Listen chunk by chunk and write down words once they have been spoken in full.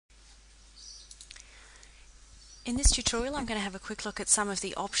In this tutorial I'm going to have a quick look at some of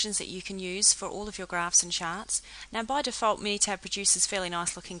the options that you can use for all of your graphs and charts. Now by default Minitab produces fairly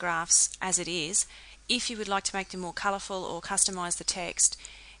nice looking graphs as it is. If you would like to make them more colourful or customise the text,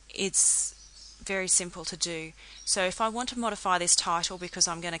 it's very simple to do. So if I want to modify this title because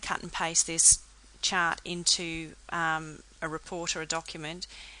I'm going to cut and paste this chart into a report or a document,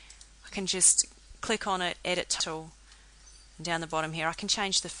 I can just click on it, edit title. Down the bottom here I can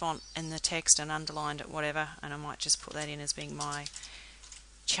change the font and the text and underline it, whatever, and I might just put that in as being my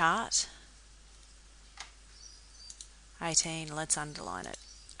chart 18. Let's underline it.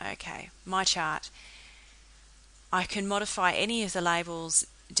 Okay, my chart. I can modify any of the labels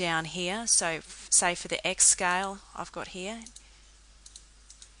down here. So say for the X scale I've got here,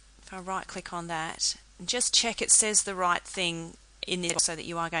 if I right click on that and just check it says the right thing in this so that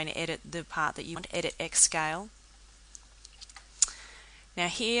you are going to edit the part that you want to edit X scale. Now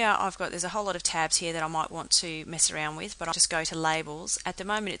here there's a whole lot of tabs here that I might want to mess around with, but I'll just go to labels. At the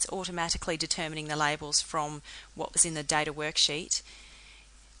moment it's automatically determining the labels from what was in the data worksheet.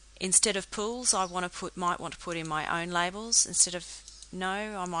 Instead of pools might want to put in my own labels. Instead of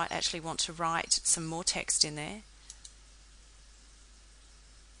I might actually want to write some more text in there.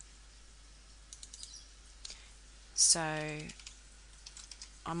 So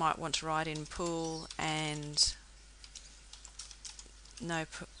I might want to write in pool and no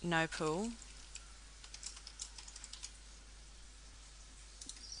pool.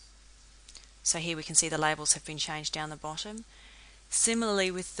 So here we can see the labels have been changed down the bottom.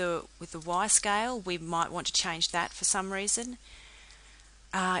 Similarly with the Y scale, we might want to change that for some reason.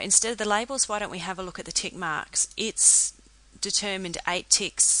 Instead of the labels, why don't we have a look at the tick marks? It's determined 8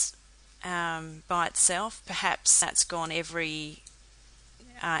 ticks by itself. Perhaps that's gone every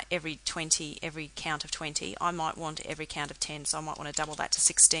 20, every count of 20. I might want every count of 10, so I might want to double that to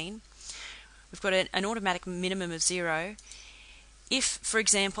 16. We've got an automatic minimum of 0. If, for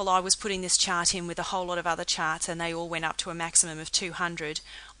example, I was putting this chart in with a whole lot of other charts and they all went up to a maximum of 200,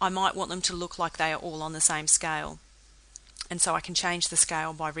 I might want them to look like they are all on the same scale. And so I can change the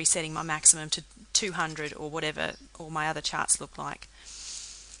scale by resetting my maximum to 200 or whatever all my other charts look like.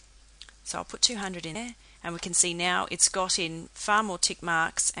 So I'll put 200 in there. And we can see now it's got in far more tick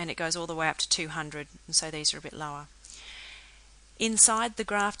marks and it goes all the way up to 200, and so these are a bit lower. Inside the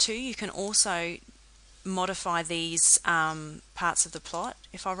graph too you can also modify these parts of the plot.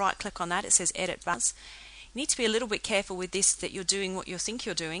 If I right click on that it says edit bars. You need to be a little bit careful with this that you're doing what you think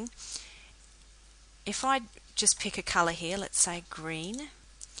you're doing. If I just pick a colour here, let's say green.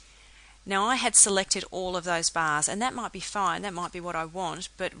 Now I had selected all of those bars and that might be fine, that might be what I want,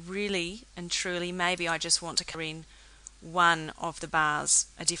 but really and truly maybe I just want to color in one of the bars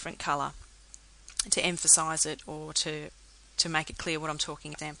a different colour to emphasize it or to make it clear what I'm talking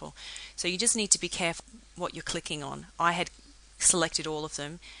about. Example. So you just need to be careful what you're clicking on. I had selected all of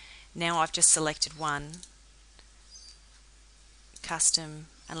them, now I've just selected one, custom,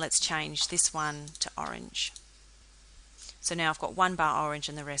 and let's change this one to orange. So now I've got one bar orange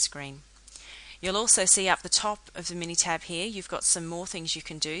and the rest green. You'll also see up the top of the Minitab here you've got some more things you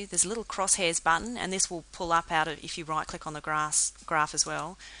can do. There's a little crosshairs button and this will pull up out of if you right click on the graph as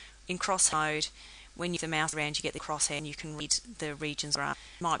well. In cross mode, when you move the mouse around you get the crosshair and you can read the regions graph.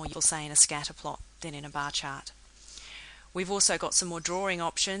 Might be more say in a scatter plot than in a bar chart. We've also got some more drawing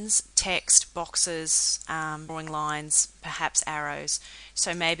options, text, boxes, drawing lines, perhaps arrows.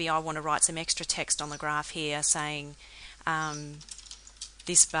 So maybe I want to write some extra text on the graph here saying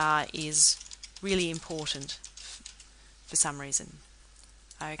this bar is really important for some reason.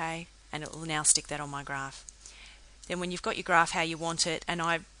 Okay, and it will now stick that on my graph. Then when you've got your graph how you want it, and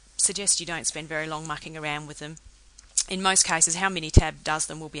I suggest you don't spend very long mucking around with them. In most cases how Minitab does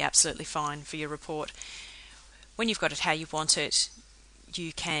them will be absolutely fine for your report. When you've got it how you want it,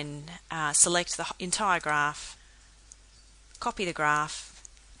 you can select the entire graph, copy the graph,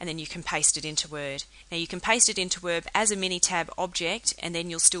 and then you can paste it into Word. Now you can paste it into Word as a Minitab object and then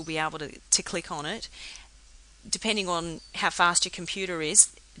you'll still be able to click on it. Depending on how fast your computer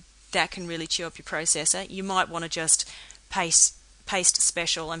is, that can really chew up your processor. You might want to just paste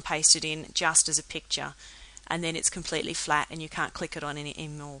special and paste it in just as a picture, and then it's completely flat and you can't click it on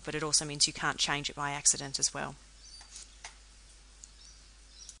anymore, but it also means you can't change it by accident as well.